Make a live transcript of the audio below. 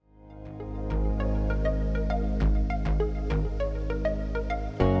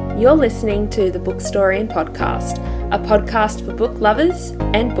You're listening to the Bookstorian Podcast, a podcast for book lovers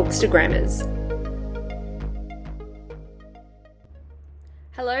and bookstagrammers.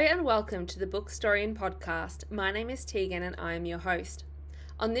 Hello and welcome to the Bookstorian Podcast. My name is Tegan and I am your host.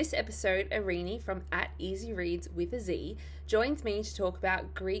 On this episode, E09 from @EasyReads with a Z joins me to talk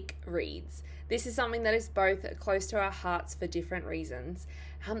about Greek Reads. This is something that is both close to our hearts for different reasons.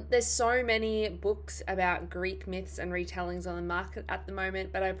 There's so many books about Greek myths and retellings on the market at the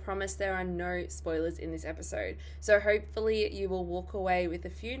moment, but I promise there are no spoilers in this episode. So hopefully you will walk away with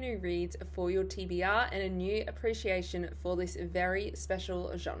a few new reads for your TBR and a new appreciation for this very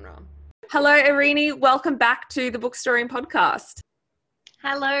special genre. Hello, E09. Welcome back to the Bookstorian Podcast.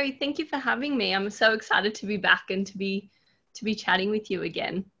 Hello, thank you for having me. I'm so excited to be back and to be chatting with you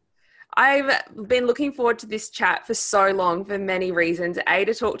again. I've been looking forward to this chat for so long for many reasons. A,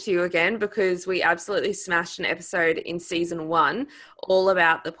 to talk to you again because we absolutely smashed an episode in season 1 all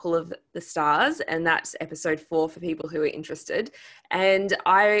about the pull of the stars, and that's episode 4 for people who are interested. And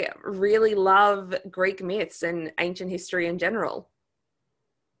I really love Greek myths and ancient history in general.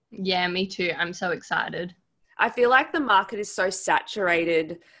 Yeah, me too. I'm so excited. I feel like the market is so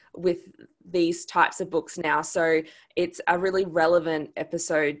saturated with these types of books now, so it's a really relevant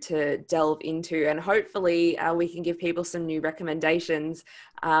episode to delve into, and hopefully we can give people some new recommendations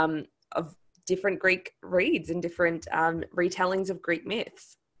of different Greek reads and different retellings of Greek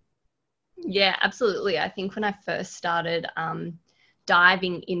myths. Yeah, absolutely. I think when I first started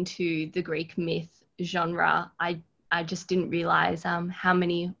diving into the Greek myth genre, I just didn't realize how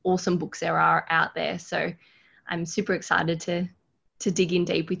many awesome books there are out there. So I'm super excited to dig in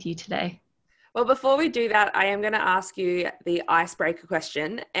deep with you today. Well, before we do that, I am going to ask you the icebreaker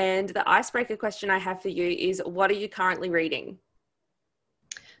question. And the icebreaker question I have for you is, what are you currently reading?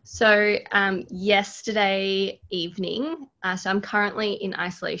 So yesterday evening, so I'm currently in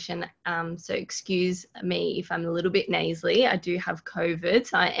isolation. So excuse me if I'm a little bit nasally. I do have COVID,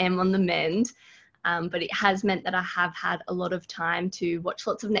 so I am on the mend. But it has meant that I have had a lot of time to watch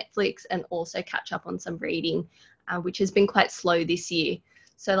lots of Netflix and also catch up on some reading, which has been quite slow this year.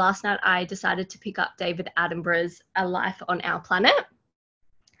 So last night I decided to pick up David Attenborough's A Life on Our Planet.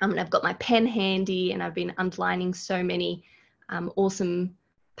 And I've got my pen handy and I've been underlining so many awesome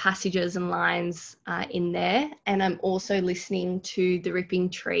passages and lines in there. And I'm also listening to The Ripping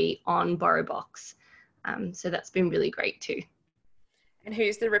Tree on BorrowBox. So that's been really great too. And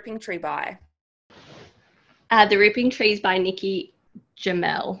who's The Ripping Tree by? The Ripping Tree is by Nikki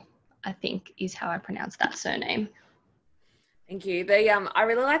Jamel, I think is how I pronounce that surname. Thank you. I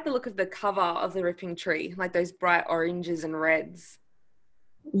really like the look of the cover of The Ripping Tree, like those bright oranges and reds.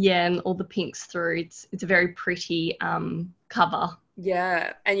 Yeah, and all the pinks through. It's a very pretty cover.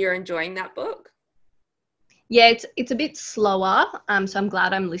 Yeah, and you're enjoying that book? Yeah, it's a bit slower, so I'm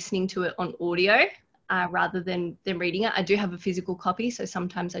glad I'm listening to it on audio rather than reading it. I do have a physical copy, so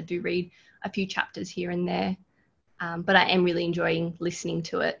sometimes I do read a few chapters here and there, but I am really enjoying listening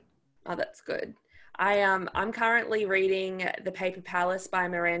to it. Oh, that's good. I'm currently reading The Paper Palace by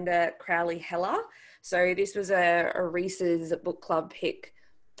Miranda Crowley-Heller. So this was a Reese's book club pick,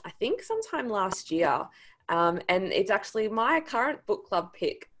 I think sometime last year. And it's actually my current book club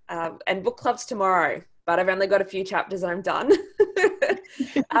pick, and book club's tomorrow, but I've only got a few chapters and I'm done.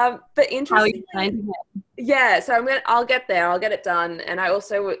 But interesting. Yeah, so I'll get there. I'll get it done. And I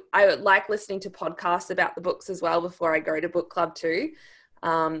like listening to podcasts about the books as well before I go to book club too.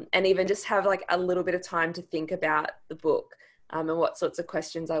 And even just have like a little bit of time to think about the book and what sorts of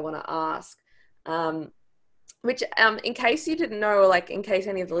questions I want to ask. Which, in case you didn't know, or like in case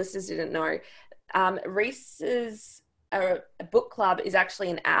any of the listeners didn't know, Reese's book club is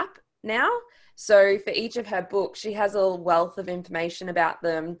actually an app now. So for each of her books, she has a wealth of information about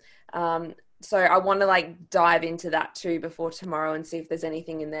them. So I want to like dive into that too before tomorrow and see if there's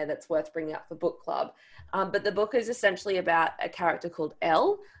anything in there that's worth bringing up for book club. But the book is essentially about a character called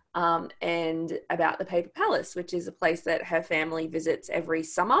Elle and about the Paper Palace, which is a place that her family visits every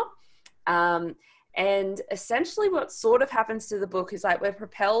summer. And essentially what sort of happens to the book is like we're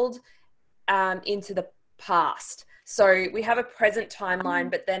propelled into the past. So we have a present timeline,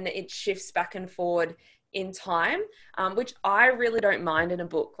 but then it shifts back and forward in time, which I really don't mind in a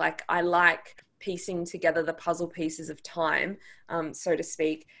book. Like I like piecing together the puzzle pieces of time, so to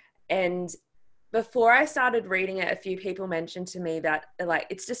speak. And before I started reading it, a few people mentioned to me that like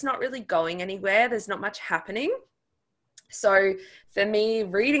it's just not really going anywhere. There's not much happening. So for me,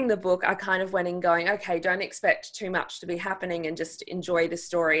 reading the book, I kind of went in going, okay, don't expect too much to be happening and just enjoy the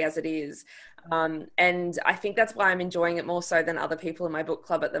story as it is. And I think that's why I'm enjoying it more so than other people in my book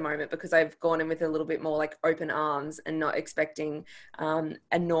club at the moment, because I've gone in with a little bit more like open arms and not expecting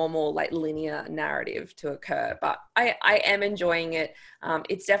a normal like linear narrative to occur. But I am enjoying it.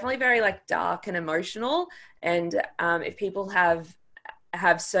 It's definitely very like dark and emotional. And if people have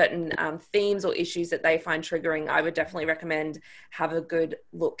certain themes or issues that they find triggering, I would definitely recommend have a good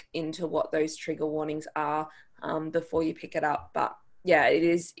look into what those trigger warnings are before you pick it up. But yeah, it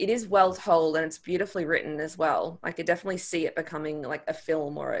is well told and it's beautifully written as well. I could definitely see it becoming like a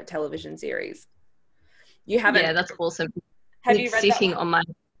film or a television series. You haven't Yeah, that's awesome. Have you It's read that sitting one? on my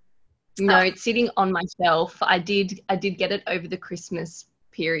No, Oh, it's sitting on my shelf. I did get it over the Christmas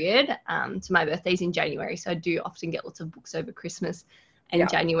period. So my birthday's in January, so I do often get lots of books over Christmas and yeah.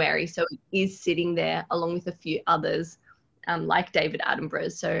 January. So it is sitting there along with a few others, like David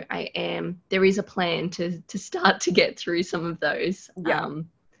Attenborough's. So there is a plan to start to get through some of those. Yeah.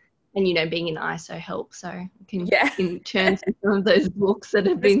 And being in ISO helps, so I Yeah. can turn to some of those books that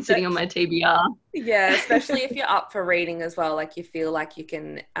have been sitting on my TBR. Yeah, especially if you're up for reading as well, like you feel like you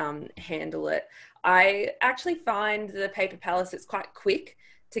can handle it. I actually find the Paper Palace, it's quite quick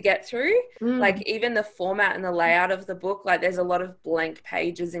to get through. Like Mm, even the format and the layout of the book, like there's a lot of blank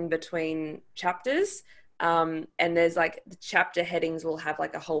pages in between chapters. And there's like the chapter headings will have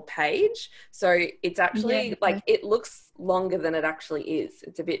like a whole page. So it's yeah. actually like it looks longer than it actually is.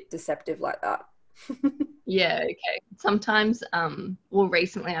 It's a bit deceptive like that. Yeah, okay. Sometimes, well,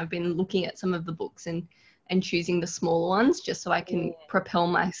 recently I've been looking at some of the books and choosing the smaller ones just so I can Mm, propel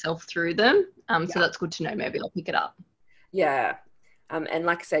myself through them. So yeah. that's good to know. Maybe I'll pick it up. Yeah. And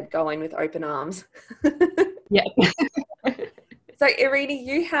like I said, go in with open arms. Yeah. So, Irini,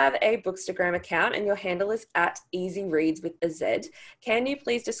 you have a Bookstagram account and your handle is at Easy Reads with a Z. Can you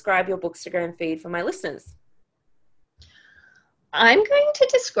please describe your Bookstagram feed for my listeners? I'm going to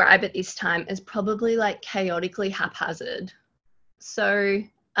describe it this time as probably like chaotically haphazard. So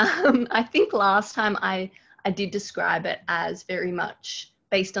I think last time I did describe it as very much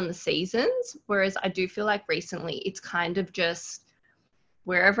based on the seasons, whereas I do feel like recently it's kind of just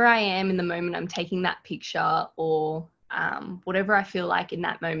wherever I am in the moment, I'm taking that picture or whatever I feel like in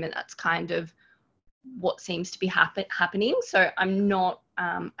that moment, that's kind of what seems to be happening. So I'm not,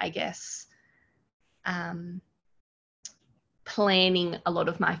 I guess, um, planning a lot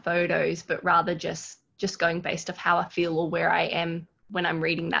of my photos, but rather just going based off how I feel or where I am when I'm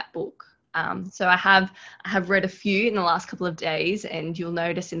reading that book. So I have read a few in the last couple of days, and you'll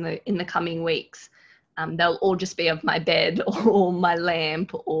notice in the coming weeks, they'll all just be of my bed or my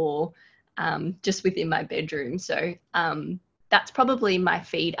lamp or just within my bedroom. So that's probably my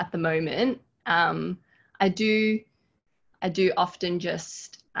feed at the moment. I do often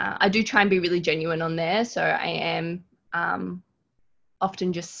just I do try and be really genuine on there. So I am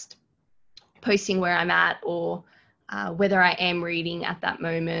often just posting where I'm at or whether I am reading at that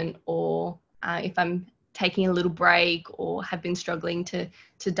moment or if I'm taking a little break or have been struggling to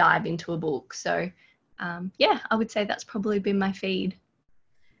dive into a book. So yeah, I would say that's probably been my feed.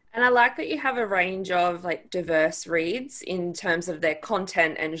 And I like that you have a range of like diverse reads in terms of their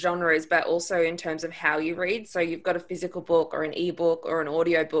content and genres, but also in terms of how you read. So you've got a physical book or an ebook or an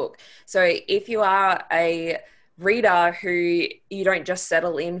audio book. So if you are a reader who you don't just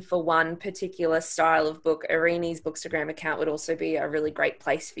settle in for one particular style of book, Irini's Bookstagram account would also be a really great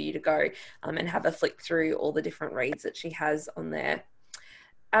place for you to go and have a flick through all the different reads that she has on there.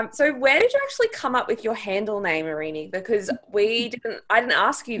 So where did you actually come up with your handle name, Irini? Because I didn't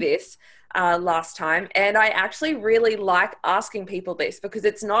ask you this last time, and I actually really like asking people this because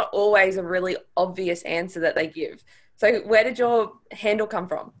it's not always a really obvious answer that they give. So where did your handle come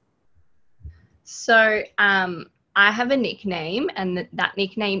from? So I have a nickname, and that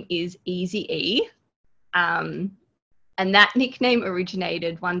nickname is Easy E. Um, and that nickname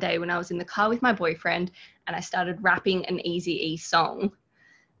originated one day when I was in the car with my boyfriend and I started rapping an Easy E song.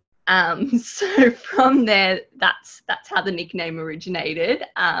 So from there, that's how the nickname originated.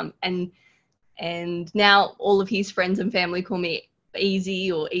 And now all of his friends and family call me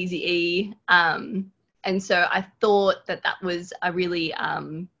Easy or Easy E. And so I thought that was a really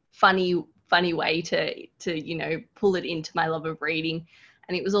funny way to pull it into my love of reading,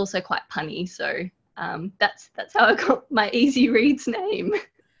 and it was also quite punny. So that's how I got my Easy Reads name.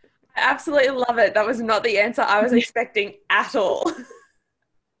 I absolutely love it. That was not the answer I was expecting at all.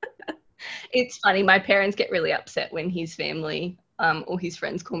 It's funny. My parents get really upset when his family all his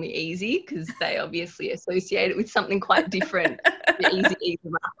friends call me Easy because they obviously associate it with something quite different. The Easy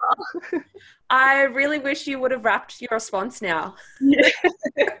rapper. I really wish you would have rapped your response now. Yeah.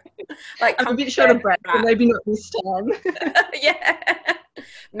 Like, I'm come a bit short of breath, rap. but maybe not this time. Yeah.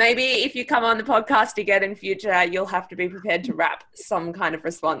 Maybe if you come on the podcast again in future, you'll have to be prepared to rap some kind of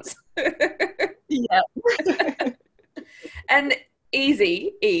response. Yeah. And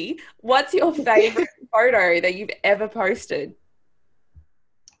Easy, E, what's your favorite photo that you've ever posted?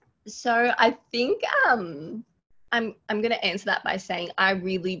 So I think I'm going to answer that by saying I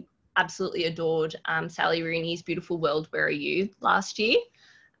really absolutely adored Sally Rooney's Beautiful World, Where Are You last year.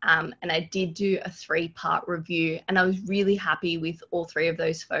 And I did do a 3-part review, and I was really happy with all 3 of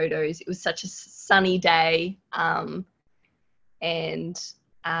those photos. It was such a sunny day, and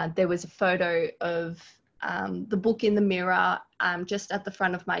there was a photo of the book in the mirror just at the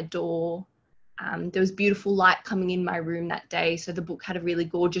front of my door. There was beautiful light coming in my room that day, so the book had a really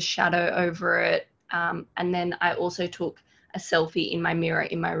gorgeous shadow over it. And then I also took a selfie in my mirror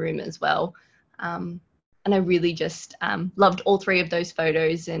in my room as well. And I really just loved all 3 of those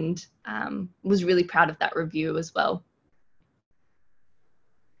photos, and was really proud of that review as well.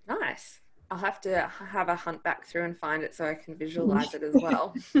 Nice. I'll have to have a hunt back through and find it so I can visualize it as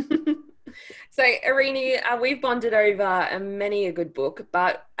well. So, Irini, we've bonded over many a good book,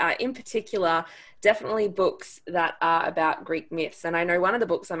 but in particular, definitely books that are about Greek myths. And I know one of the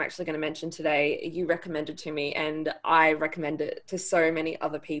books I'm actually going to mention today, you recommended to me, and I recommend it to so many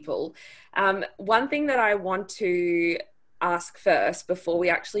other people. One thing that I want to ask first, before we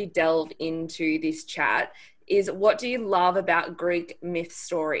actually delve into this chat, is what do you love about Greek myth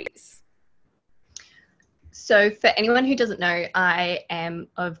stories? So for anyone who doesn't know, I am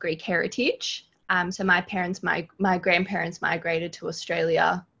of Greek heritage. So my grandparents migrated to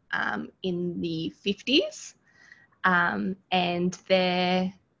Australia in the 50s. And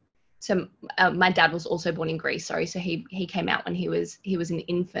my dad was also born in Greece, so he came out when he was an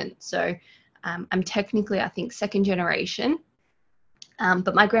infant. So I'm technically, I think, 2nd generation.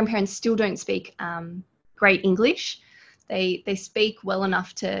 But my grandparents still don't speak great English. They speak well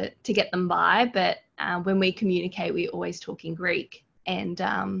enough to get them by, but when we communicate, we always talk in Greek. And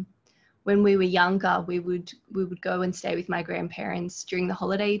when we were younger, we would go and stay with my grandparents during the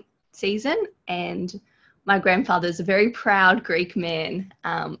holiday season. And my grandfather's a very proud Greek man.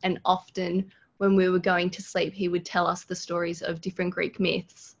 And often when we were going to sleep, he would tell us the stories of different Greek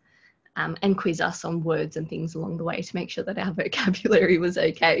myths and quiz us on words and things along the way to make sure that our vocabulary was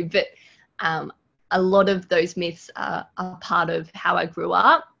okay. But a lot of those myths are part of how I grew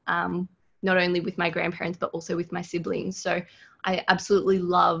up, not only with my grandparents, but also with my siblings. So I absolutely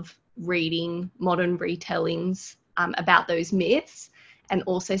love reading modern retellings about those myths, and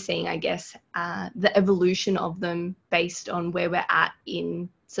also seeing, I guess, the evolution of them based on where we're at in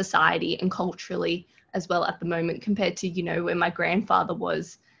society and culturally as well at the moment, compared to, where my grandfather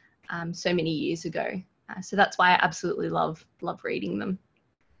was so many years ago. So that's why I absolutely love reading them.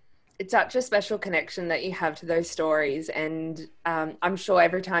 It's such a special connection that you have to those stories. And I'm sure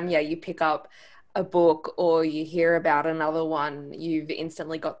every time, you pick up a book or you hear about another one, you've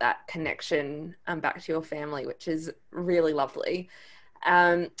instantly got that connection back to your family, which is really lovely.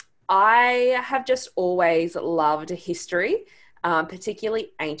 I have just always loved history,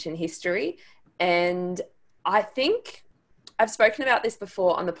 particularly ancient history. And I think I've spoken about this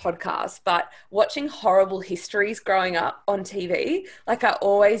before on the podcast, but watching horrible histories growing up on TV, like I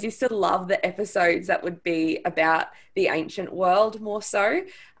always used to love the episodes that would be about the ancient world more so.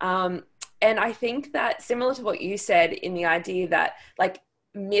 And I think that, similar to what you said, in the idea that like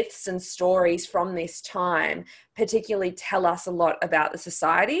myths and stories from this time particularly tell us a lot about the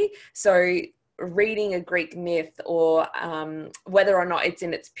society. So reading a Greek myth, or whether or not it's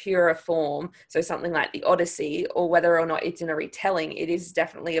in its purer form, so something like the Odyssey, or whether or not it's in a retelling, it is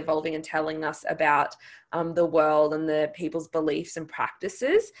definitely evolving and telling us about the world and the people's beliefs and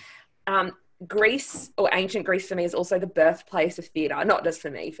practices. Greece, or ancient Greece, for me is also the birthplace of theatre, not just for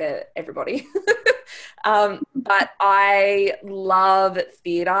me, for everybody. But I love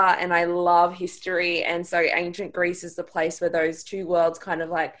theatre and I love history, and so ancient Greece is the place where those two worlds kind of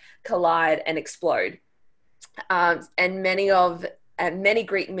like collide and explode. And many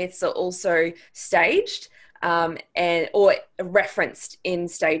Greek myths are also staged, or referenced in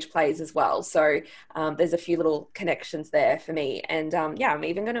stage plays as well. So there's a few little connections there for me. And I'm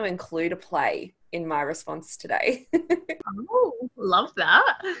even going to include a play in my response today. Oh, love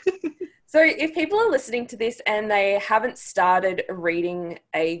that. So if people are listening to this and they haven't started reading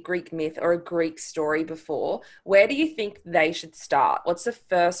a Greek myth or a Greek story before, where do you think they should start? What's the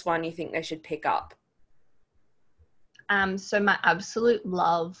first one you think they should pick up? So my absolute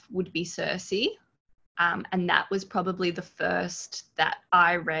love would be Circe. And that was probably the first that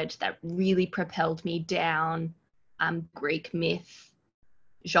I read that really propelled me down Greek myth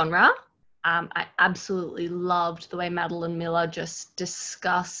genre. I absolutely loved the way Madeline Miller just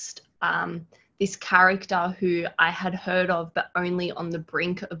discussed this character who I had heard of, but only on the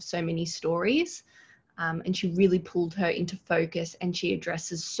brink of so many stories. And she really pulled her into focus, and she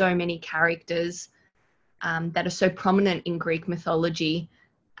addresses so many characters that are so prominent in Greek mythology,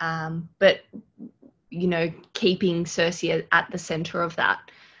 but, you know, keeping Circe at the center of that.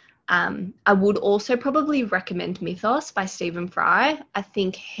 I would also probably recommend Mythos by Stephen Fry. I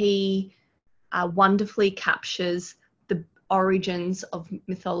think he wonderfully captures the origins of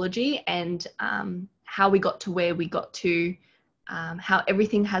mythology and how we got to where we got to, how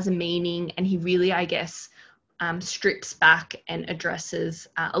everything has a meaning, and he really, I guess, strips back and addresses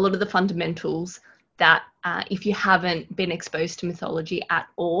a lot of the fundamentals that if you haven't been exposed to mythology at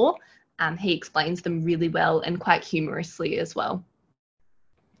all, he explains them really well and quite humorously as well.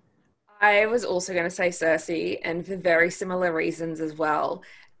 I was also going to say Circe, and for very similar reasons as well.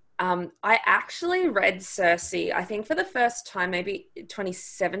 I actually read Circe, I think for the first time, maybe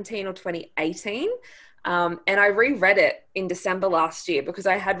 2017 or 2018. And I reread it in December last year because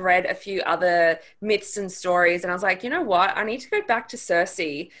I had read a few other myths and stories. And I was like, you know what? I need to go back to Circe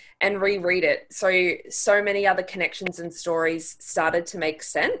and reread it. So many other connections and stories started to make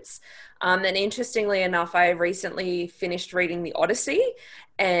sense. And interestingly enough, I recently finished reading the Odyssey,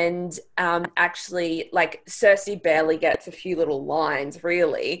 and actually, like, Circe barely gets a few little lines,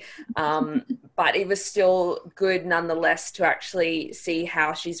 really. But it was still good nonetheless to actually see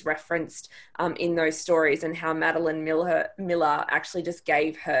how she's referenced in those stories, and how Madeline Miller actually just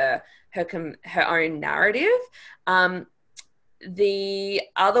gave her own narrative. The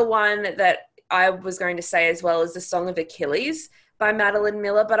other one that I was going to say as well is the Song of Achilles by Madeline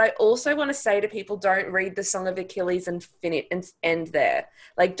Miller. But I also want to say to people, don't read the Song of Achilles and finish and end there.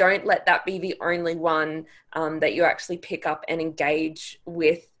 Like, don't let that be the only one that you actually pick up and engage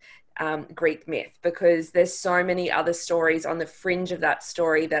with Greek myth, because there's so many other stories on the fringe of that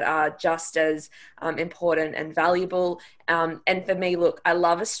story that are just as important and valuable. And for me, look, I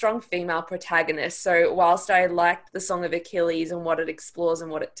love a strong female protagonist. So whilst I liked the Song of Achilles and what it explores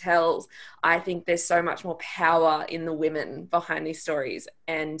and what it tells, I think there's so much more power in the women behind these stories,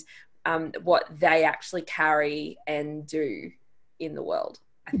 and what they actually carry and do in the world,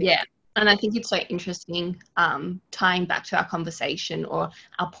 I think. Yeah. And I think it's so interesting, tying back to our conversation or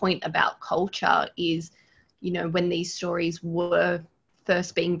our point about culture is, you know, when these stories were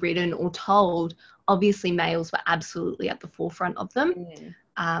first being written or told, obviously males were absolutely at the forefront of them.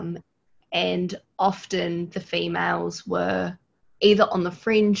 And often the females were either on the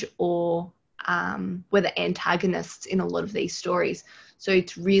fringe or were the antagonists in a lot of these stories. So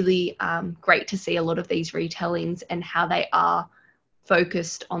it's really great to see a lot of these retellings and how they are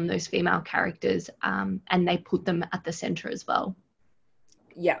focused on those female characters, and they put them at the center as well.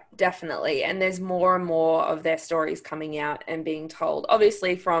 Yeah, definitely. And there's more and more of their stories coming out and being told,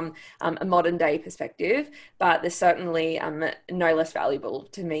 obviously from a modern day perspective, but they're certainly no less valuable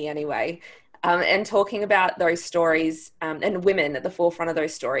to me anyway. And talking about those stories and women at the forefront of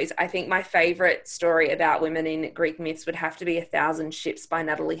those stories, I think my favorite story about women in Greek myths would have to be 1,000 Ships by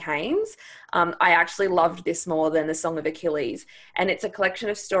Natalie Haynes. I actually loved this more than the Song of Achilles. And it's a collection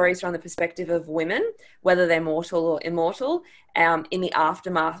of stories from the perspective of women, whether they're mortal or immortal, in the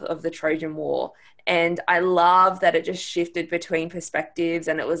aftermath of the Trojan War. And I love that it just shifted between perspectives,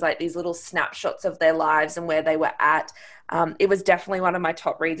 and it was like these little snapshots of their lives and where they were at. It was definitely one of my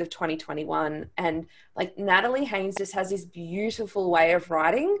top reads of 2021. And like, Natalie Haynes just has this beautiful way of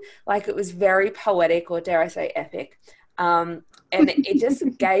writing. Like, it was very poetic, or dare I say epic. And it just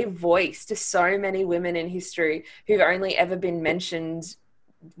gave voice to so many women in history who've only ever been mentioned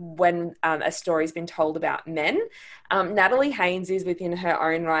when a story's been told about men. Natalie Haynes is, within her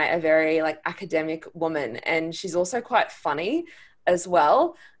own right, a very like academic woman, and she's also quite funny as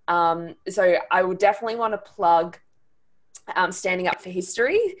well. So I would definitely want to plug Standing Up for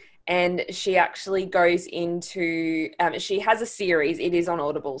History. And she actually goes into, she has a series. It is on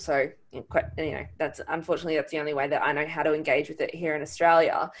Audible, so that's unfortunately that's the only way that I know how to engage with it here in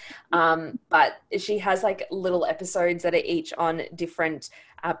Australia. But she has like little episodes that are each on different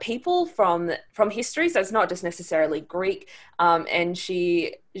people from history, so it's not just necessarily Greek. And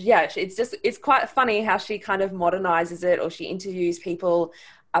it's quite funny how she kind of modernizes it, or she interviews people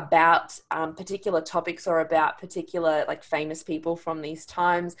about particular topics or about particular like famous people from these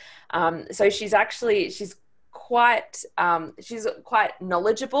times. So she's she's quite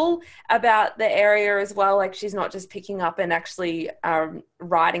knowledgeable about the area as well. Like she's not just picking up and actually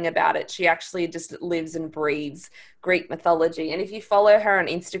writing about it. She actually just lives and breathes Greek mythology. And if you follow her on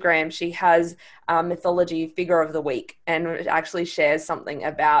Instagram, she has mythology figure of the week and actually shares something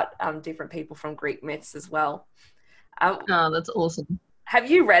about different people from Greek myths as well. Oh, that's awesome. Have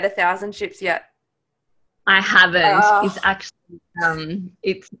you read A Thousand Ships yet? I haven't. It's Oh, actually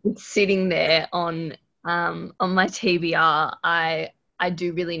it's sitting there on my TBR. I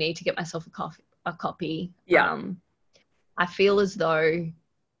do really need to get myself a copy. yeah, I feel as though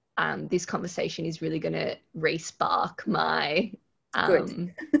this conversation is really going to re-spark my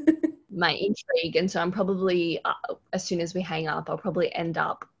good. my intrigue, and so I'm probably as soon as we hang up, I'll probably end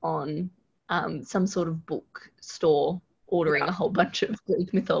up on some sort of bookstore ordering Yeah, a whole bunch of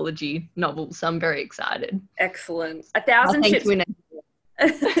Greek mythology novels. So I'm very excited. excellent. A I'll Thousand thank Ships you in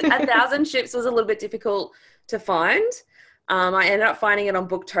A Thousand Ships was a little bit difficult to find. I ended up finding it on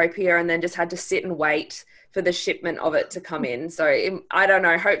Booktopia and then just had to sit and wait for the shipment of it to come in. So I don't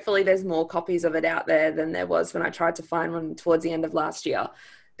know. Hopefully there's more copies of it out there than there was when I tried to find one towards the end of last year.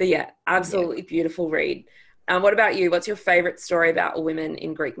 But yeah, yeah. absolutely beautiful read. What about you? What's your favorite story about women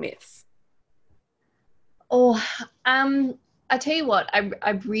in Greek myths? Oh, I tell you what,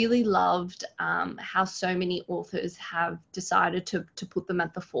 I've really loved how so many authors have decided to put them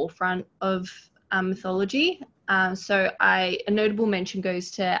at the forefront of mythology. So a notable mention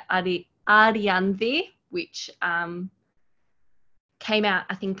goes to Ariandhi, which came out,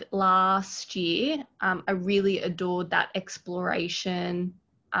 I think, last year. I really adored that exploration.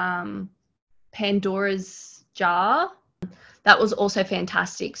 Pandora's Jar, that was also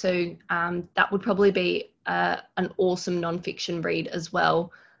fantastic. So that would probably be an awesome nonfiction read as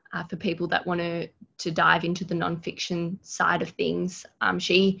well for people that want to dive into the nonfiction side of things.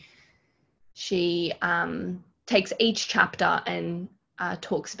 She takes each chapter and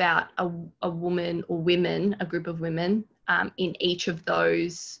talks about a woman or women, a group of women in each of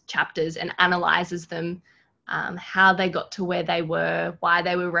those chapters, and analyzes them, how they got to where they were, why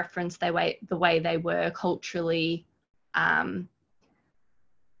they were referenced the way they were culturally.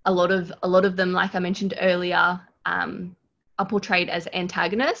 A lot of them, like I mentioned earlier, are portrayed as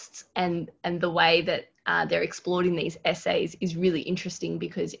antagonists, and the way that they're explored in these essays is really interesting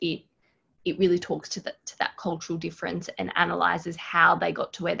because it really talks to that cultural difference and analyzes how they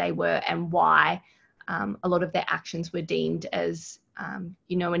got to where they were and why a lot of their actions were deemed as a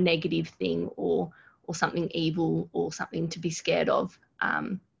negative thing or something evil or something to be scared of.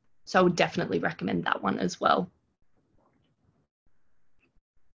 So I would definitely recommend that one as well.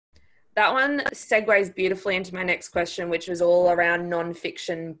 That one segues beautifully into my next question, which was all around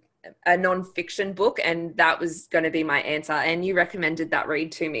nonfiction, a nonfiction book, and that was going to be my answer. And you recommended that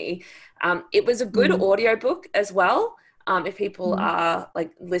read to me. It was a good audiobook as well. If people are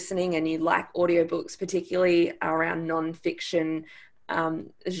like listening and you like audiobooks, particularly around nonfiction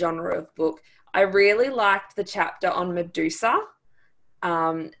genre of book, I really liked the chapter on Medusa.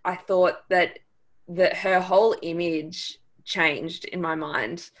 I thought that her whole image changed in my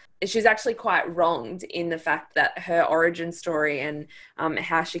mind. She's actually quite wronged in the fact that her origin story and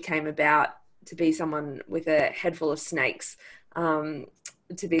how she came about to be someone with a head full of snakes,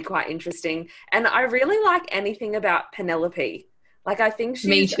 to be quite interesting. And I really like anything about Penelope. Like, I think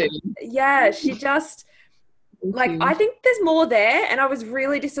Me she's, too. yeah, she just, Me like, too. I think there's more there. And I was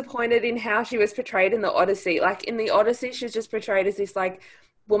really disappointed in how she was portrayed in the Odyssey. Like, in the Odyssey, she's just portrayed as this, like,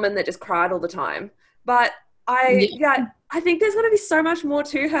 woman that just cried all the time. But Yeah. I think there's going to be so much more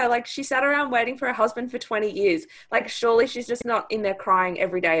to her. Like, she sat around waiting for her husband for 20 years. Like, surely she's just not in there crying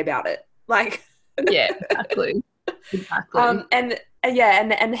every day about it. Like, Yeah, exactly. Exactly.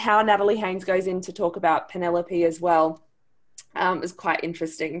 and how Natalie Haynes goes in to talk about Penelope as well, is quite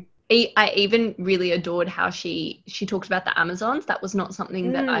interesting. I even really adored how she talked about the Amazons. That was not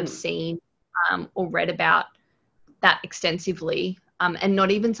something that I've Mm, seen or read about that extensively, and not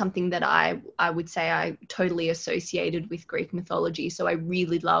even something that I would say I totally associated with Greek mythology. So I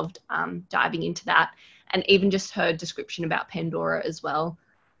really loved diving into that, and even just her description about Pandora as well.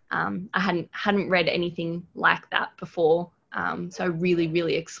 I hadn't read anything like that before, so I really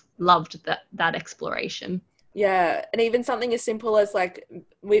loved that exploration. yeah, and even something as simple as, like,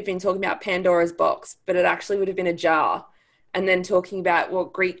 we've been talking about Pandora's box, but it actually would have been a jar. And then talking about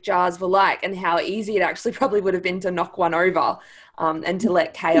what Greek jars were like and how easy it actually probably would have been to knock one over, and to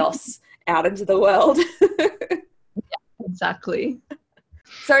let chaos out into the world. Exactly.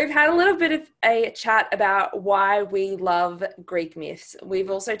 So we've had a little bit of a chat about why we love Greek myths. We've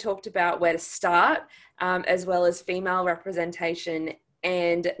also talked about where to start, as well as female representation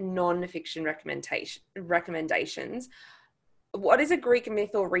and non-fiction recommendations. What is a Greek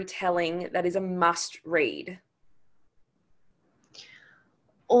myth or retelling that is a must read?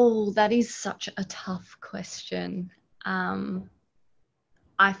 Oh, that is such a tough question.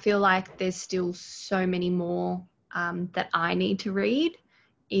 I feel like there's still so many more that I need to read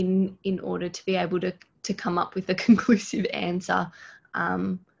in order to be able to come up with a conclusive answer.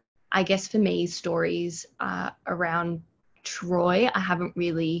 I guess for me, stories around Troy, I haven't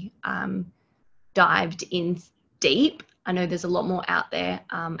really dived in deep. I know there's a lot more out there,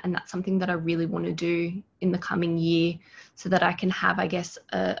 and that's something that I really want to do in the coming year so that I can have, I guess,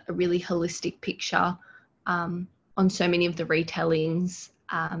 a really holistic picture on so many of the retellings.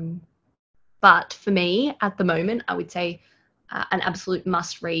 But for me, at the moment, I would say an absolute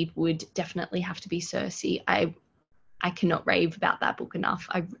must read would definitely have to be Circe. I cannot rave about that book enough.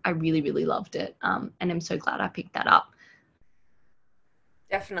 I really, really loved it, and I'm so glad I picked that up.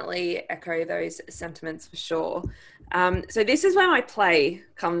 Definitely echo those sentiments for sure. So this is where my play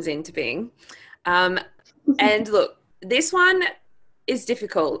comes into being. And look, this one is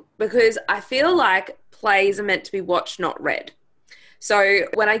difficult because I feel like plays are meant to be watched, not read. So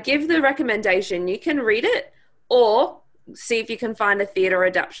when I give the recommendation, you can read it or see if you can find a theatre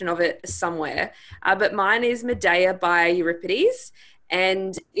adaptation of it somewhere. But mine is Medea by Euripides.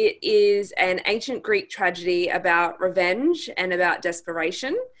 And it is an ancient Greek tragedy about revenge and about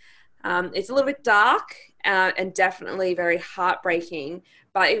desperation. It's a little bit dark and definitely very heartbreaking,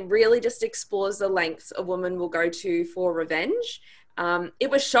 but it really just explores the lengths a woman will go to for revenge. It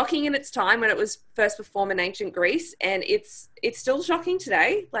was shocking in its time when it was first performed in ancient Greece, and it's still shocking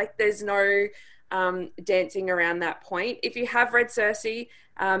today. Like there's no dancing around that point. If you have read Circe,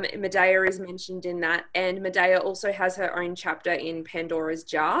 Medea is mentioned in that, and Medea also has her own chapter in Pandora's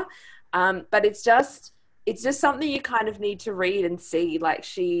Jar. But it's just something you kind of need to read and see. Like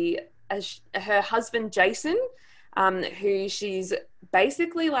her husband Jason, who she's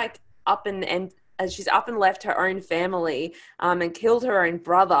basically like up and as she's up and left her own family and killed her own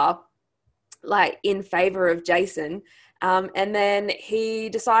brother, like in favor of Jason. And then he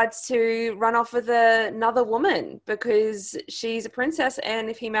decides to run off with another woman because she's a princess, and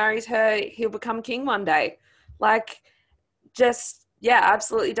if he marries her, he'll become king one day. Like, just, yeah,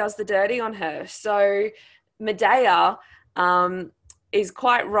 absolutely does the dirty on her. So Medea is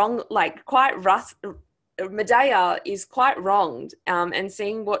quite wrong, like quite rough. Medea is quite wronged, and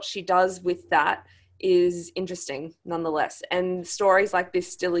seeing what she does with that is interesting nonetheless. And stories like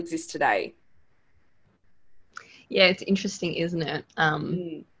this still exist today. Yeah, it's interesting, isn't it?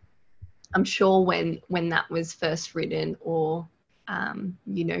 I'm sure when that was first written or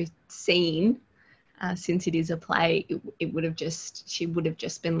seen, since it is a play, it would have she would have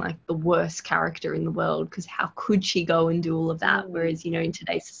just been like the worst character in the world, because how could she go and do all of that? Whereas, in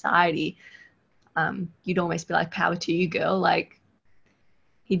today's society, you'd almost be like, power to you, girl. Like,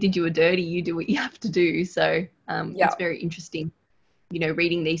 he did you a dirty, you do what you have to do. So it's very interesting,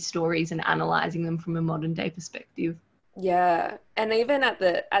 reading these stories and analyzing them from a modern day perspective. Yeah, and even at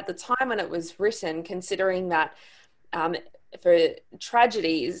the time when it was written, considering that for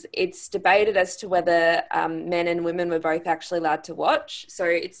tragedies, it's debated as to whether men and women were both actually allowed to watch.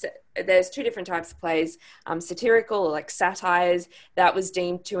 So there's two different types of plays: satirical, or like satires, that was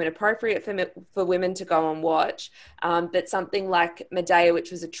deemed too inappropriate for women to go and watch. But something like Medea,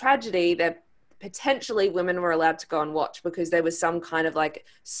 which was a tragedy, that potentially women were allowed to go and watch because there was some kind of like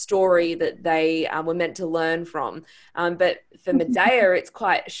story that they were meant to learn from. But for Medea, it's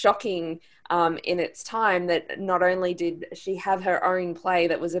quite shocking in its time that not only did she have her own play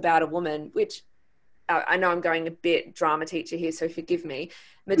that was about a woman, which I know I'm going a bit drama teacher here, so forgive me.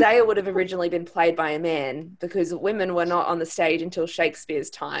 Medea would have originally been played by a man because women were not on the stage until Shakespeare's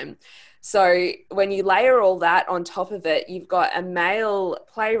time. So when you layer all that on top of it, you've got a male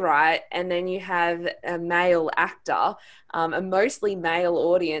playwright, and then you have a male actor, a mostly male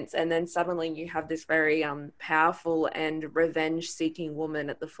audience, and then suddenly you have this very powerful and revenge-seeking woman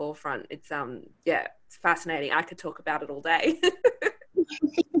at the forefront. It's it's fascinating. I could talk about it all day.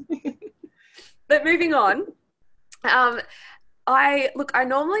 But moving on, I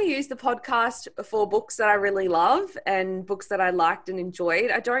normally use the podcast for books that I really love and books that I liked and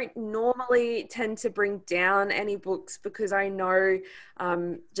enjoyed. I don't normally tend to bring down any books because I know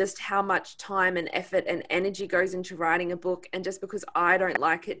just how much time and effort and energy goes into writing a book, and just because I don't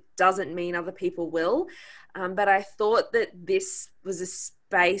like it doesn't mean other people will. But I thought that this was a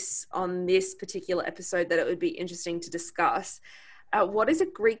space on this particular episode that it would be interesting to discuss. What is a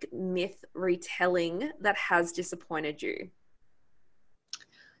Greek myth retelling that has disappointed you?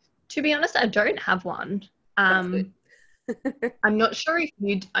 To be honest, I don't have one. That's good. I'm not sure if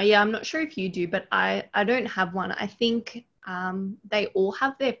yeah, I'm not sure if you do, but I don't have one. I think they all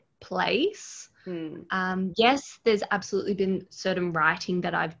have their place. Hmm. Yes, there's absolutely been certain writing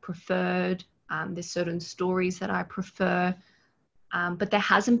that I've preferred. There's certain stories that I prefer, but I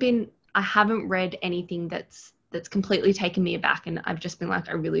haven't read anything that's completely taken me aback, and I've just been like,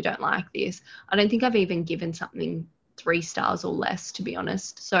 I really don't like this. I don't think I've even given something 3 stars or less, to be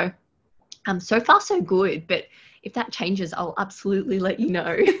honest. So, so far so good, but if that changes, I'll absolutely let you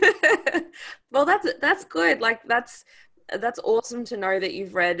know. Well, that's good. Like that's awesome to know that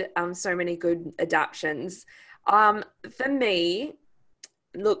you've read so many good adaptions. For me,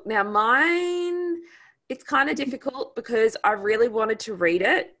 look, now mine, it's kind of difficult because I really wanted to read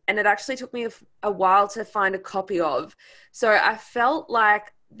it and it actually took me a while to find a copy of. So I felt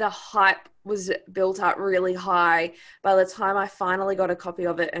like the hype was built up really high by the time I finally got a copy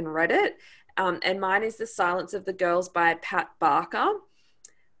of it and read it. And mine is The Silence of the Girls by Pat Barker.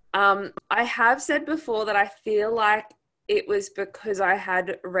 I have said before that I feel like it was because I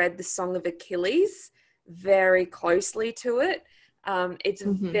had read The Song of Achilles very closely to it. It's a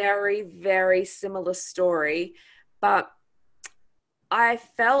Mm-hmm. very, very similar story, but I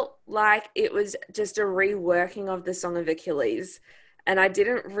felt like it was just a reworking of The Song of Achilles, and I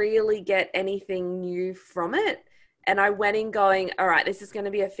didn't really get anything new from it. And I went in going, all right, this is going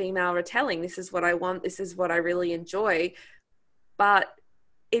to be a female retelling. This is what I want. This is what I really enjoy. But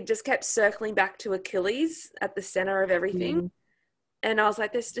it just kept circling back to Achilles at the center of everything. And I was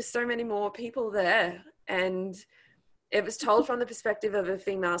like, there's just so many more people there. And it was told from the perspective of a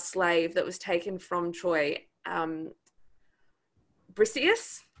female slave that was taken from Troy.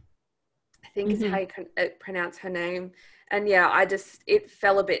 Briseis, I think is how Mm-hmm. you pronounce her name. And yeah, it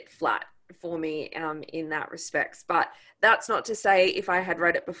fell a bit flat for me in that respects. But that's not to say if I had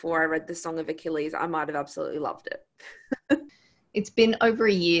read it before I read The Song of Achilles, I might have absolutely loved it. It's been over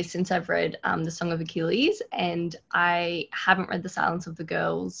a year since I've read The Song of Achilles, and I haven't read The Silence of the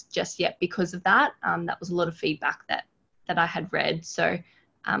Girls just yet because of that. That was a lot of feedback that I had read. So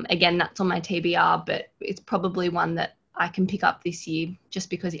again, that's on my TBR, but it's probably one that I can pick up this year just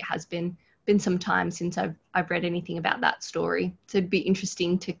because it has been some time since I've read anything about that story. So it'd be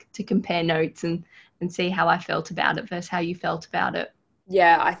interesting to compare notes and see how I felt about it versus how you felt about it.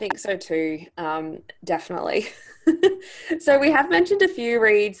 Yeah, I think so too. Definitely. So we have mentioned a few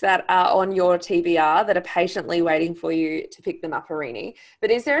reads that are on your TBR that are patiently waiting for you to pick them up, Arini.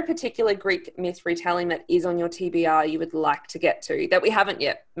 But is there a particular Greek myth retelling that is on your TBR you would like to get to that we haven't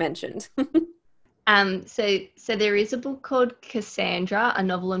yet mentioned? So there is a book called Cassandra, a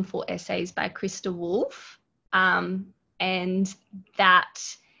novel and 4 essays by Krista Wolf, and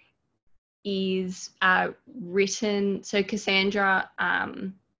that is written. So Cassandra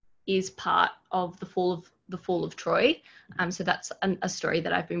is part of the fall of Troy. So that's a story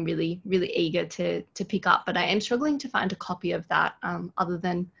that I've been really really eager to pick up, but I am struggling to find a copy of that other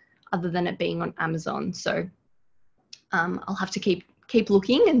than it being on Amazon. So I'll have to keep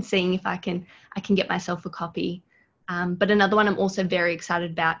looking and seeing if I can get myself a copy. But another one I'm also very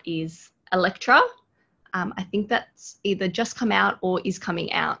excited about is Electra. I think that's either just come out or is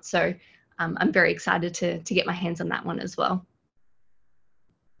coming out. So I'm very excited to get my hands on that one as well.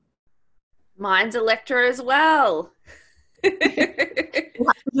 Mine's Electra as well. We'll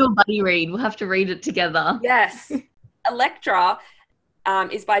have to do a buddy read. We'll have to read it together. Yes. Electra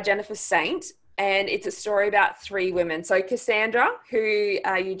is by Jennifer Saint, and it's a story about 3 women. So Cassandra, who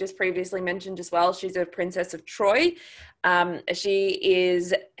you just previously mentioned as well, she's a princess of Troy. She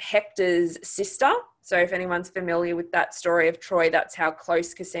is Hector's sister. So if anyone's familiar with that story of Troy, that's how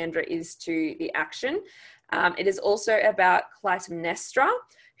close Cassandra is to the action. It is also about Clytemnestra,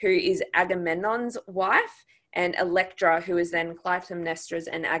 who is Agamemnon's wife, and Electra, who is then Clytemnestra's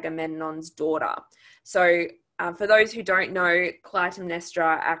and Agamemnon's daughter. So for those who don't know,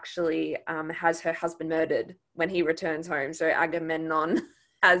 Clytemnestra actually has her husband murdered when he returns home. So Agamemnon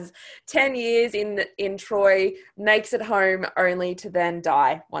has 10 years in Troy, makes it home only to then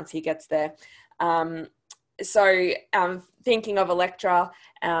die once he gets there. So thinking of Electra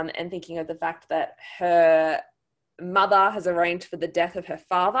and thinking of the fact that her mother has arranged for the death of her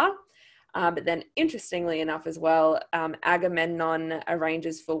father, but then interestingly enough as well, Agamemnon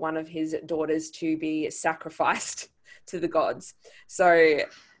arranges for one of his daughters to be sacrificed to the gods. So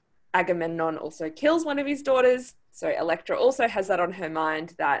Agamemnon also kills one of his daughters. So Electra also has that on her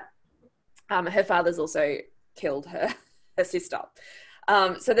mind, that her father's also killed her sister.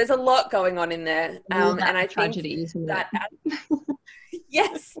 So there's a lot going on in there. All And I that think tragedy, isn't it? that,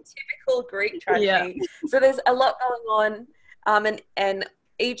 yes, typical Greek Yeah. tragedy. So there's a lot going on. And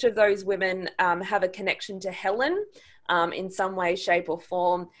each of those women have a connection to Helen. in some way, shape, or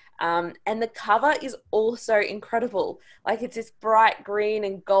form. And the cover is also incredible. Like, it's this bright green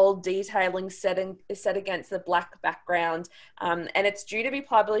and gold detailing set against the black background. And it's due to be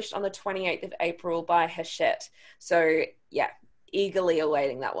published on the 28th of April by Hachette. So yeah, eagerly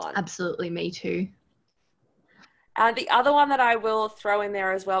awaiting that one. Absolutely, me too. The other one that I will throw in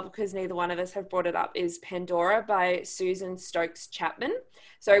there as well, because neither one of us have brought it up, is Pandora by Susan Stokes Chapman.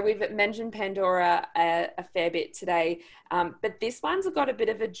 So we've mentioned Pandora a fair bit today, but this one's got a bit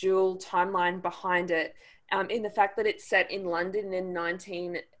of a dual timeline behind it, in the fact that it's set in London in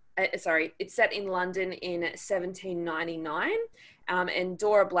it's set in London in 1799. And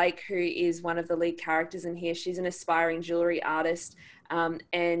Dora Blake, who is one of the lead characters in here, she's an aspiring jewelry artist,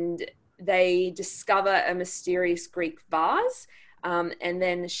 and they discover a mysterious Greek vase. And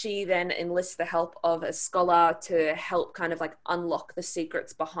then she then enlists the help of a scholar to help kind of like unlock the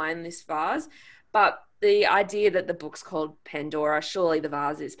secrets behind this vase. But the idea that the book's called Pandora, surely the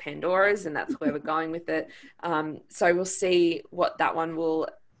vase is Pandora's, and that's where we're going with it. So we'll see what that one will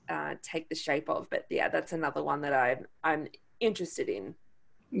take the shape of. But yeah, that's another one that I'm interested in.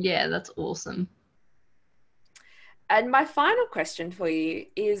 Yeah, that's awesome. And my final question for you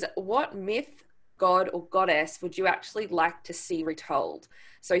is, what myth, god, or goddess would you actually like to see retold?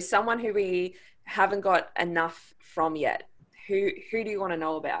 So someone who we haven't got enough from yet. Who do you want to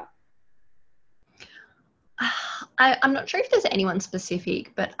know about? I'm not sure if there's anyone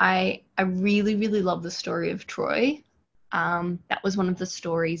specific, but I really, really love the story of Troy. That was one of the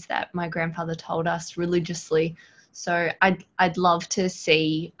stories that my grandfather told us religiously. So I'd love to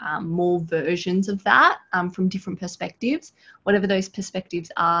see more versions of that from different perspectives. Whatever those perspectives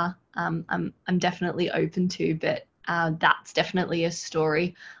are, I'm definitely open to, but that's definitely a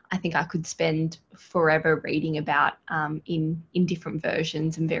story I think I could spend forever reading about in different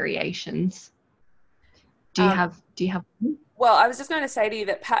versions and variations. Do you have Well, I was just going to say to you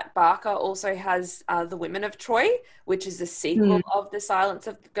that Pat Barker also has The Women of Troy, which is a sequel of The Silence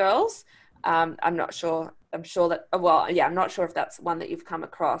of the Girls. I'm not sure. I'm sure that, well, yeah, I'm not sure if that's one that you've come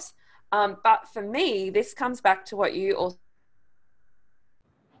across. But for me, this comes back to what you also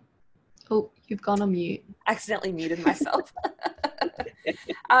Oh, you've gone on mute. accidentally muted myself.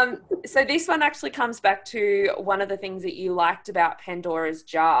 So this one actually comes back to one of the things that you liked about Pandora's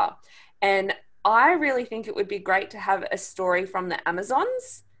Jar. And I really think it would be great to have a story from the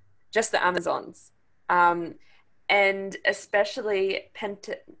Amazons, just the Amazons, and especially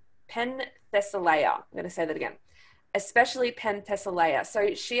Penthesilea. I'm going to say that again. Especially Penthesilea.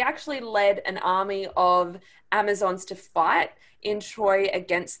 So she actually led an army of Amazons to fight in Troy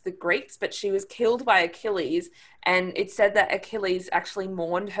against the Greeks, but she was killed by Achilles. And it said that Achilles actually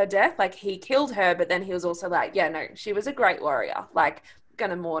mourned her death. Like, he killed her, but then he was also like, yeah, no, she was a great warrior. Like,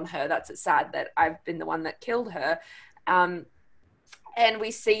 gonna mourn her. That's sad that I've been the one that killed her. And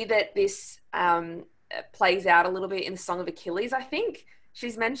we see that this plays out a little bit in the Song of Achilles, I think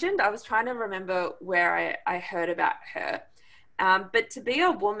she's mentioned. I was trying to remember where I heard about her. But to be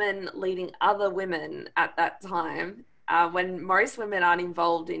a woman leading other women at that time, when most women aren't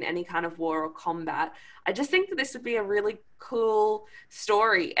involved in any kind of war or combat, I just think that this would be a really cool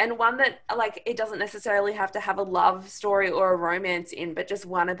story, and one that, like, it doesn't necessarily have to have a love story or a romance in, but just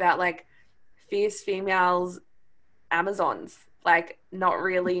one about like fierce females, Amazons, like not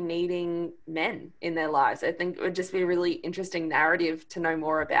really needing men in their lives. I think it would just be a really interesting narrative to know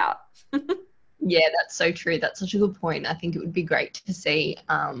more about. Yeah, that's so true. That's such a good point. I think it would be great to see.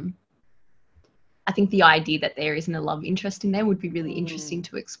 I think the idea that there isn't a love interest in there would be really interesting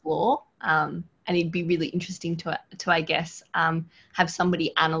to explore. And it'd be really interesting to I guess, have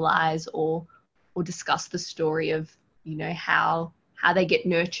somebody analyze or discuss the story of, you know, how they get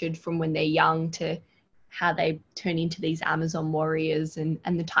nurtured from when they're young to how they turn into these Amazon warriors, and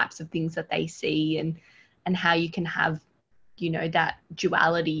the types of things that they see, and how you can have, you know, that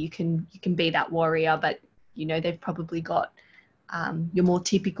duality. You can be that warrior, but, you know, they've probably got your more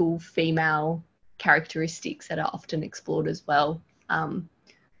typical female characteristics that are often explored as well.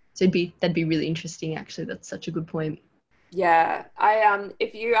 So that'd be really interesting, actually. That's such a good point. Yeah,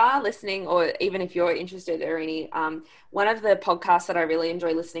 if you are listening, or even if you're interested, Irini, one of the podcasts that I really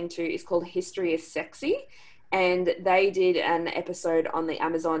enjoy listening to is called History is Sexy, and they did an episode on the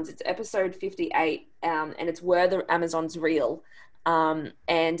Amazons. It's episode 58, and it's Were the Amazons Real? And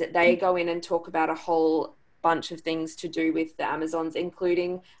they go in and talk about a whole bunch of things to do with the Amazons,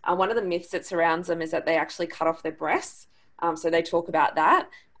 including one of the myths that surrounds them is that they actually cut off their breasts. So they talk about that.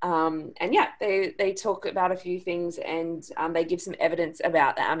 And yeah, they talk about a few things, and they give some evidence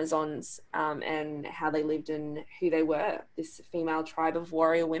about the Amazons, and how they lived and who they were, this female tribe of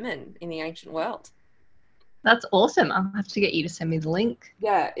warrior women in the ancient world. That's awesome. I'll have to get you to send me the link.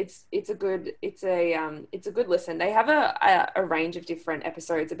 Yeah, it's a good listen. They have a range of different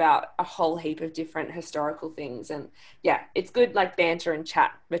episodes about a whole heap of different historical things, and yeah, it's good like banter and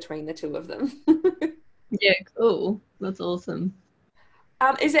chat between the two of them. Yeah, cool. That's awesome.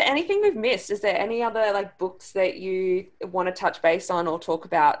 Is there anything we've missed? Is there any other like books that you want to touch base on or talk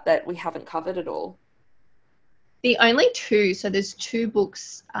about that we haven't covered at all? The only two, so there's two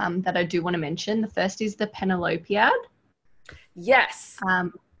books that I do want to mention. The first is The Penelopiad Yes.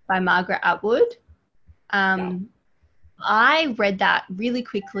 by Margaret Atwood. Yeah. I read that really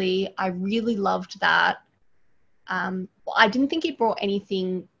quickly. I really loved that. I didn't think it brought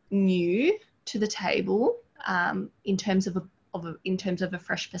anything new to the table in terms of a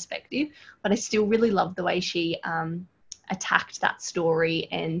fresh perspective, but I still really loved the way she attacked that story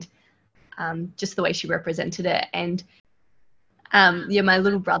and just the way she represented it. And yeah, my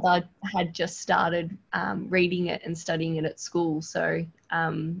little brother had just started reading it and studying it at school, so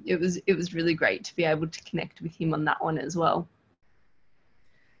it was really great to be able to connect with him on that one as well.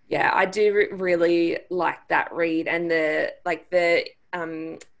 Yeah, I do really like that read, and the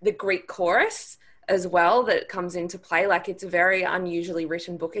Greek chorus as well that comes into play. Like it's a very unusually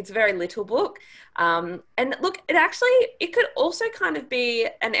written book. It's a very little book. And look, it could also kind of be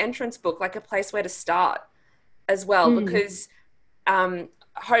an entrance book, like a place where to start as well, because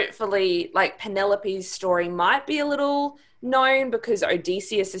hopefully like Penelope's story might be a little known because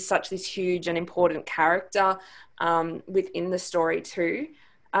Odysseus is such this huge and important character within the story too.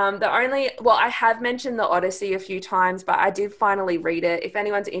 I have mentioned the Odyssey a few times, but I did finally read it. If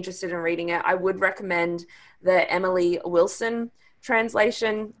anyone's interested in reading it, I would recommend the Emily Wilson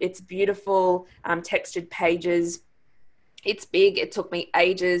translation. It's beautiful, textured pages. It's big. It took me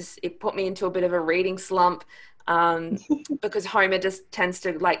ages. It put me into a bit of a reading slump because Homer just tends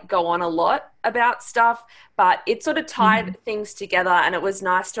to like go on a lot about stuff, but it sort of tied things together, and it was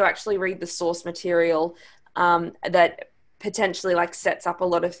nice to actually read the source material that potentially like sets up a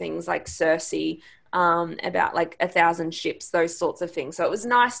lot of things like Circe, about like 1,000 ships, those sorts of things. So it was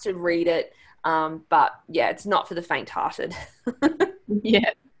nice to read it. But yeah, it's not for the faint-hearted. Yeah.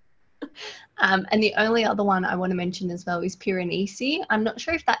 And the only other one I want to mention as well is Piranesi. I'm not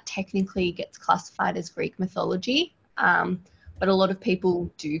sure if that technically gets classified as Greek mythology, but a lot of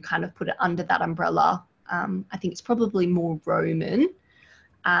people do kind of put it under that umbrella. I think it's probably more Roman.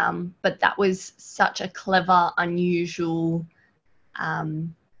 But that was such a clever, unusual,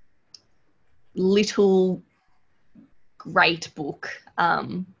 little great book.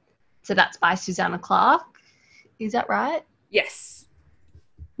 So that's by Susanna Clarke. Is that right? Yes.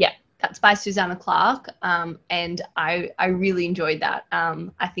 Yeah, that's by Susanna Clarke. And I really enjoyed that.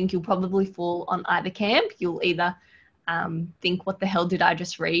 I think you'll probably fall on either camp. You'll either think, what the hell did I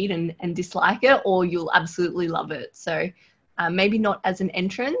just read and dislike it, or you'll absolutely love it. So maybe not as an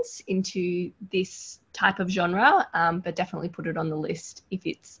entrance into this type of genre, but definitely put it on the list if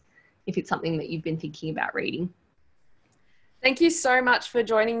it's something that you've been thinking about reading. Thank you so much for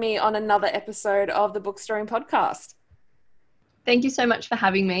joining me on another episode of the Bookstoring Podcast. Thank you so much for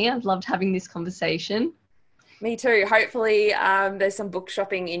having me. I've loved having this conversation. Me too. Hopefully there's some book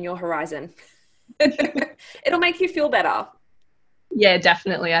shopping in your horizon. It'll make you feel better. Yeah,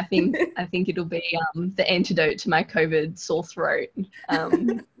 definitely. I think it'll be the antidote to my COVID sore throat.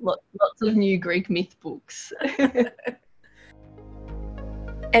 Lots of new Greek myth books.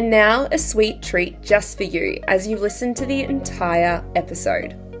 And now a sweet treat just for you as you listen to the entire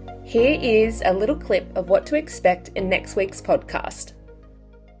episode. Here is a little clip of what to expect in next week's podcast.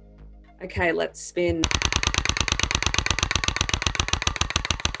 Okay, let's spin.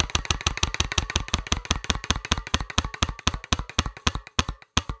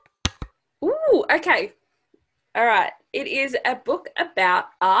 Ooh, okay. All right. It is a book about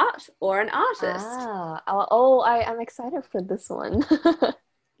art or an artist. I'm excited for this one.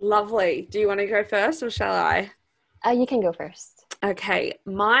 Lovely. Do you want to go first or shall I? You can go first. Okay.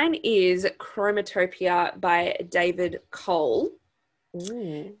 Mine is Chromatopia by David Cole.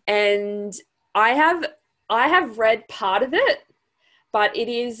 Ooh. And I have read part of it, but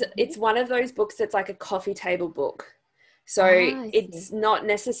it's one of those books that's like a coffee table book. So it's not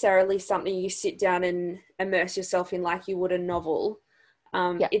necessarily something you sit down and immerse yourself in like you would a novel.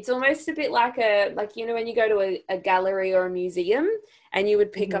 It's almost a bit like when you go to a gallery or a museum and you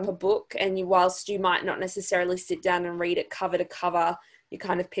would pick up a book, and whilst you might not necessarily sit down and read it cover to cover, you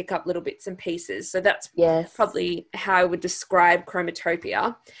kind of pick up little bits and pieces. So that's probably how I would describe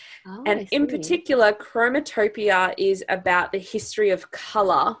Chromatopia. And in particular, Chromatopia is about the history of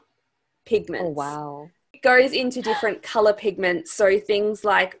color pigments. Oh, wow. it goes into different color pigments. So things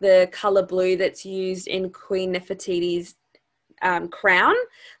like the color blue that's used in Queen Nefertiti's crown,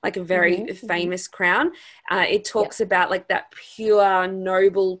 like a very famous crown. It talks about like that pure,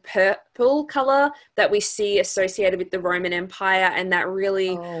 noble purple color that we see associated with the Roman Empire, and that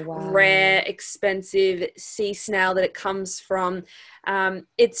really rare, expensive sea snail that it comes from.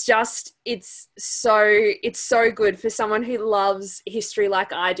 It's so good for someone who loves history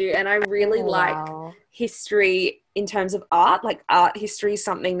like I do, and I really like history in terms of art. Like art history is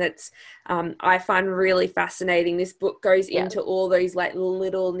something that's I find really fascinating. This book goes into all those like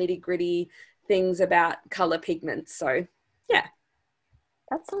little nitty gritty things about color pigments. So yeah,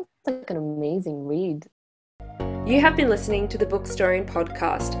 that sounds like an amazing read. You have been listening to the Bookstory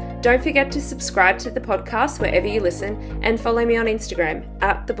podcast. Don't forget to subscribe to the podcast wherever you listen, and follow me on Instagram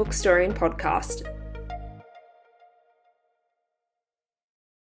 @the Bookstory podcast.